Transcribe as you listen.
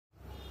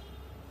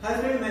Hi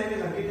friend, my name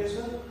is Ankit.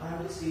 I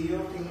am the CEO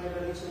of Think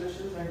Learning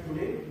Solutions, and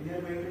today we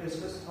are going to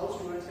discuss how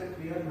students can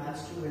clear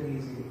Maths-2 very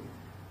easily.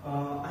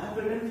 I have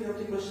written few of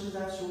the questions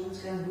that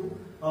students can do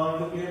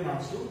to clear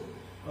Maths-2.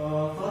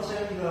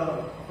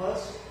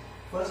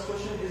 First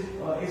question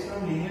is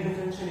from linear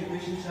differential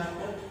equation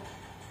chapter.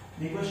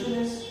 The question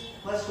is,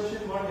 first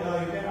question what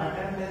you can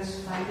attempt is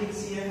finding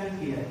CF and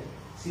PI.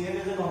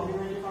 CF is a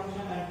complementary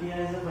function and PI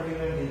is a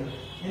particular data.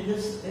 In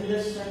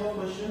this type of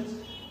questions,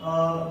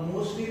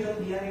 mostly the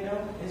PI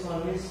term is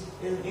always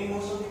in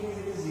most of the cases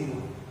it is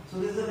 0. So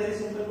this is a very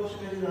simple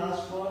question that is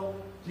asked for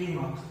 3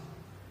 marks.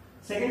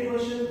 Second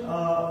question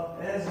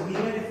is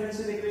linear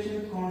differential equation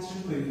with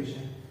constant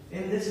coefficient.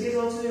 In this case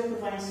also you have to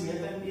find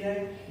CF and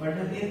PI, but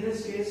then in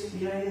this case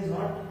PI is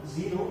not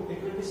 0,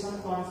 it will be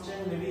some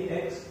constant, maybe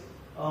x,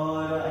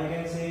 or I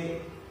can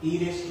say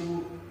e raised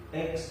to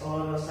x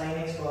or sin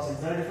x cos x.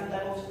 There are different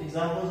types of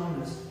examples on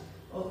this.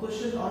 A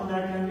question on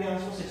that can be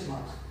asked for 6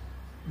 marks.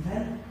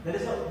 Then there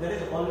is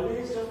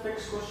always a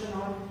fixed question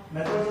on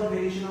methods of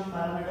variation of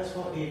parameters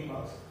for 8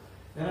 marks.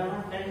 There are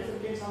around 10 to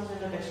 15 sums in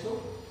the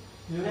textbook.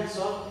 You can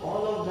solve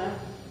all of them.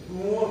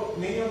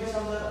 Many of the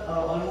sums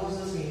are almost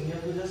the same. You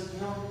have to just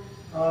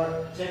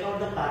check out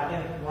the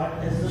pattern.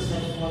 What is the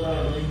steps for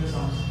doing the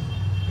sums?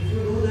 If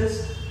you do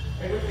this,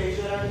 it will fetch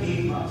you around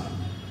 8 marks.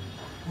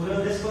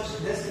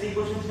 This 3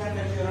 questions can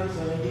fetch you around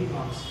 17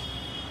 marks.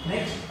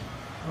 Next,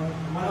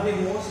 one of the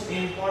most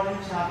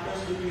important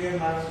chapters to clear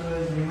Maths-2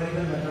 is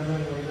numerical methods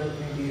and numerical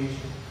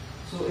integration.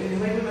 So in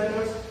numerical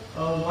methods,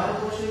 one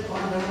question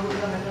on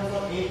numerical method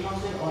for 8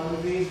 marks will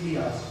always be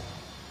asked.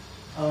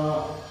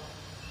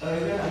 You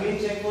can again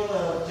check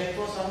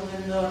for sums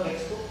in the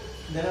textbook.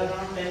 There are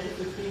around 10 to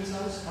 15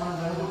 sums on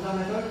numerical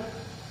method.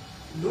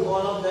 Do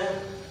all of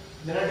them.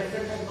 There are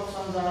different types of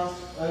sums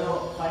asked.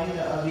 Find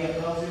the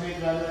approximate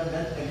value and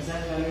then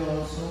exact value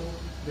also.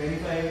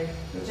 Verify it.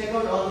 So check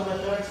out all the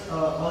methods,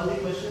 all the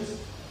questions.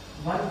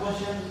 One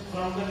question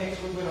from the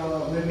textbook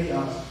will be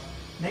asked.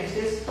 Next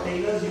is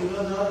Euler's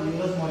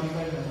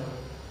modified method.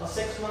 A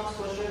 6 marks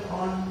question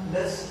on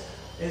this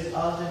is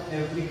asked in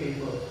every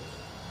paper.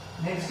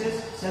 Next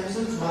is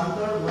Simpson's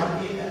 1/3,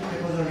 1/8 and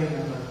trapezoidal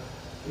method.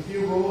 If you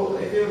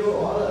do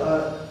all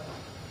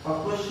a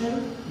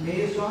question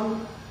based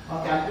on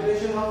a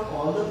calculation of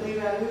all the 3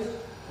 values,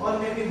 or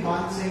maybe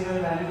one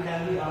single value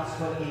can be asked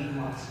for 8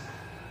 marks.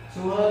 So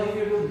if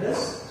you do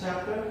this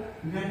chapter,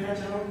 you can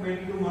fetch around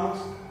 22 marks.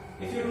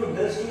 If you do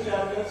these 2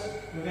 chapters,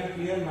 you can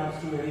clear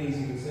Maths-2 very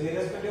easily. So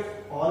irrespective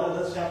of all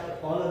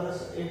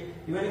others,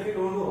 even if you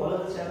don't do all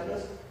other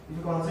chapters, if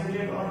you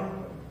concentrate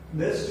on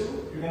this 2,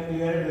 you can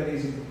clear it very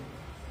easily.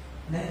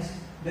 Next,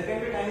 there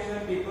can be times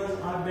when papers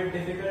are a bit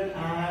difficult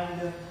and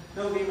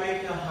we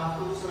might have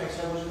to do some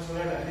extra questions so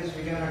that at least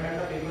we can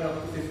attempt a paper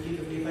up to 50,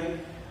 55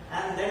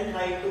 and then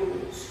try to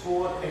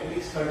score at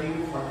least 30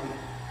 to 40.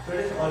 So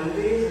it is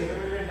always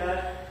recommended that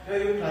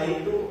you try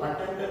to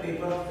attempt a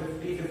paper of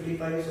 50,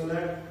 55 so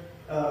that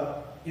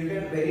you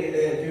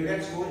can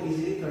score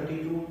easily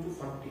 32 to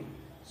 40.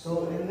 So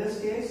in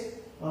this case,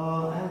 I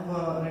have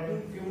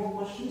written few more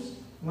questions.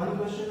 One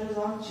question is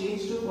on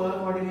change to polar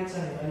coordinates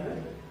and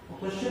evaluate. A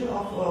question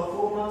of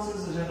 4 marks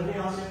is generally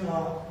asked in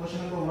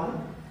question number 1.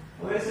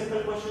 A very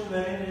simple question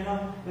wherein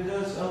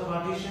there is a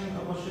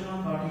question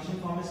on Cartesian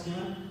form is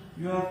given.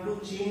 You have to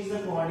change the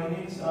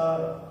coordinates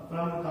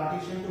from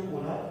Cartesian to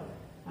polar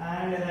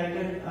and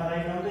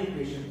write down the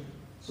equation.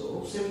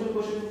 So simple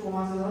question 4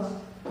 marks is asked.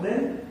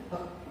 Then a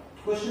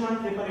question on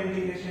triple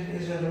integration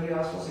is generally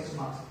asked for 6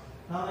 marks.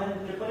 Now in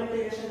triple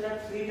integration there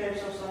are 3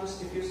 types of sums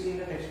if you see in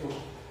the textbook.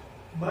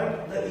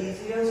 But the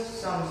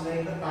easiest sums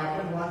like the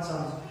pattern 1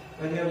 sums,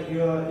 when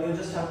you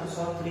just have to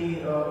solve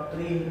 3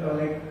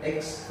 like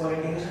x for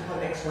integration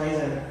for x, y,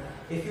 z.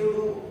 If you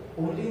do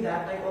only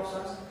that type of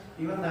sums,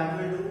 even that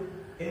will do.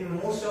 In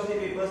most of the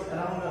papers,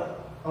 around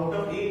out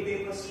of 8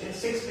 papers, in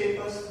 6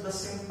 papers, the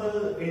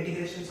simple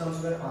integration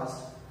sums were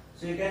asked.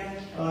 So you can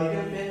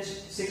fetch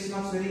 6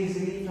 marks very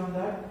easily from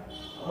that.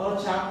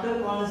 A chapter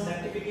called as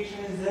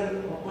rectification is there.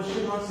 A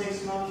question on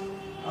 6 marks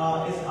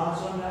is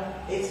asked on that.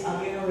 It's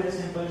again a very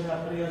simple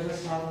chapter. You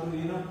just have to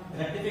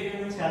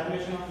rectification means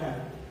calculation of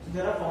time. So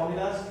there are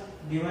formulas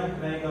given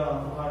like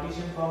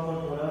Cartesian form or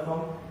polar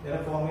form. There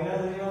are formulas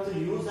and you have to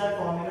use that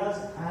formulas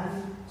and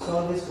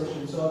solve this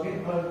question. So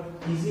again, an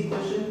easy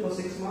question for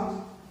 6 marks.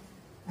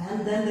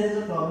 And then there is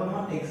a problem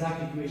on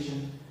exact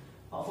equation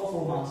for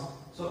 4 marks.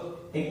 So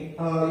you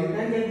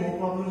can get more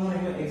problems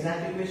on your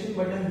exact equation,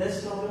 but then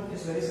this problem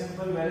is very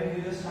simple, wherein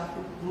you just have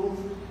to prove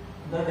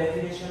the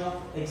definition of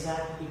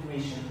exact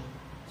equation.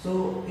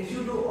 So if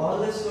you do all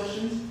these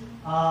questions,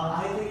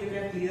 I think you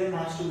can clear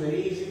Maths-2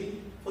 very easily.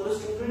 For the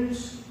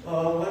students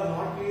who have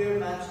not cleared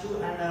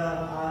Maths-2 and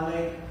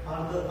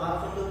are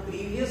from the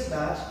previous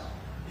batch,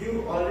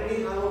 you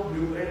already have a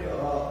blueprint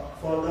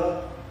for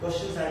the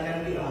questions that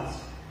can be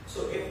asked.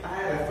 So if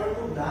I refer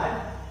to that,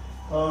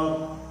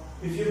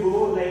 if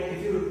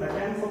you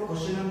attempt for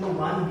question number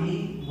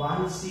 1B,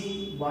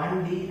 1C,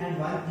 1D and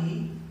 1E,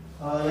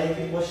 like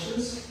the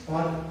questions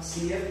on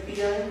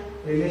CFPI,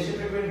 relation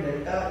between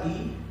delta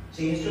E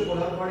change to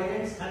polar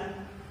coordinates, and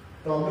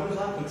problems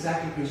on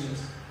exact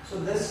equations. So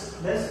this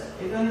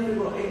even if you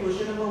go in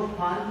question number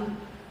 1,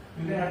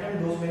 you can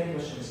attempt those many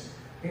questions.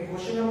 In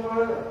question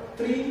number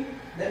 3,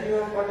 then you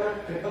have got a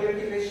triple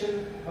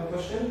integration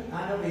question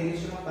and a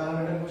variation of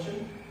parameter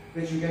question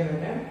which you can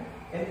attempt.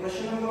 In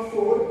question number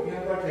 4, you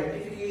have got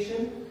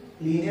rectification,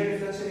 linear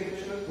differential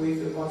equation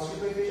with constant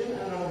coefficient,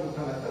 and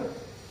Ramagupta method.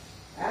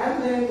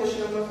 And then in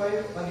question number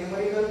 5, a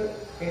numerical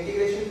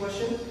integration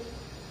question,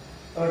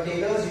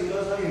 Taylor's,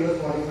 Euler's or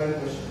Euler's modified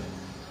question.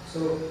 So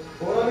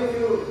overall, if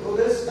you do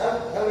this,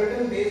 I've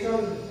written based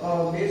on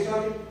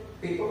the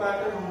paper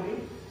pattern only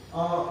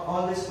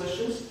all these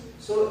questions.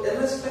 So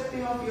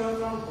irrespective of you are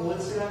from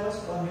old syllabus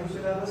or new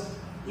syllabus,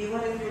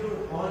 even if you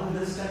do all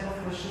this type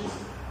of questions,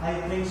 I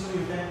think so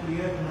you can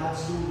clear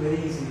Maths-2 very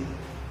easily.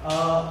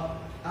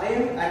 I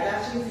am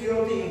attaching few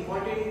of the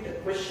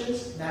important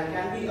questions that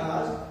can be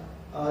asked.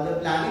 The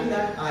planning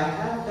that I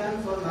have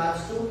done for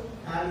Maths-2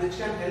 and which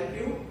can help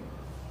you.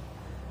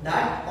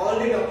 That all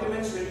the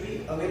documents will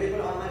be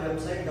available on my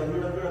website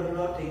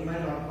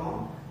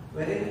www.thinkmind.com,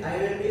 wherein I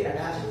will be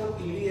attaching a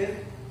PDF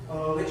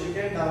which you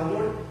can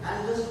download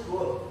and just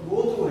go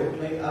through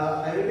it. Like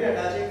I will be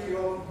attaching few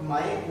of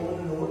my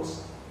own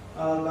notes,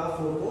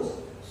 photos.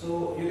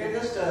 So you can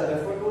just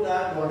refer to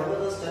that, whatever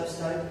the steps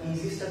that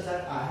easy steps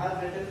that I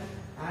have written,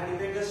 and you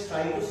can just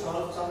try to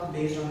solve some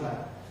based on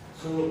that.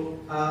 So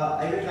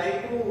I will try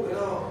to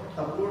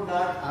upload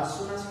that as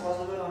soon as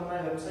possible on my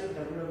website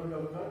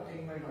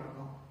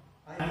www.thinkmind.com.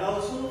 And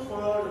also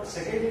for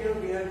second year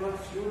we have got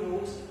few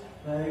notes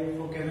like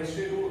for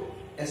chemistry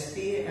 2,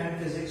 SPA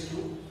and physics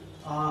 2.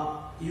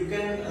 You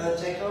can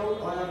check out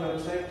on our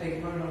website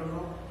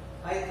thinkmind.com.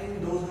 I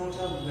think those notes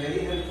are very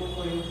helpful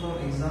for you from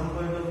exam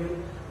point of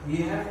view. We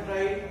have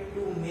tried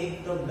to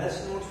make the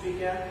best notes we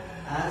can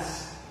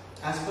as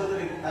per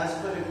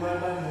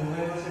required by Mumbai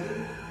University,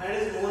 and it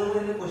is more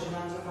in the question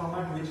answer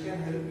format which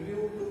can help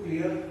you to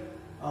clear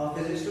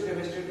physics 2,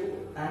 chemistry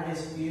 2 and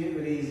SPA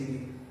very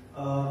easily.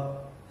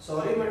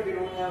 Sorry, but we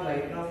don't have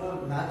right now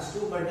for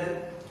Maths-2, but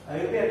then I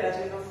will be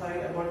attaching a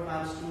file about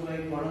Maths-2,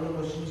 like what are the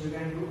questions you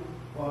can do,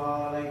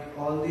 like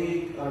all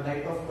the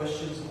type of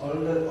questions, all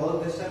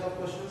this type of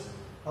questions,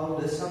 how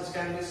this sums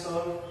can be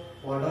solved,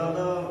 what are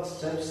the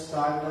steps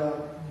that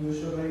you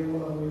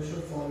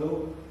should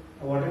follow.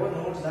 Whatever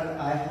notes that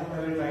I have, I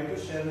will try to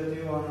share with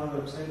you on our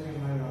website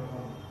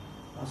thinkmind.com.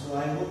 So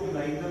I hope you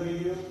like the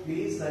video.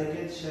 Please like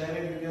it, share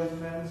it with your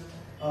friends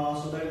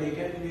so that they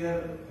can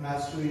clear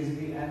Maths-2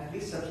 easily, and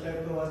please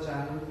subscribe to our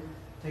channel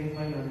Think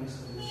Mind Learning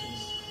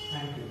Solutions.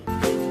 Thank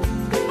you.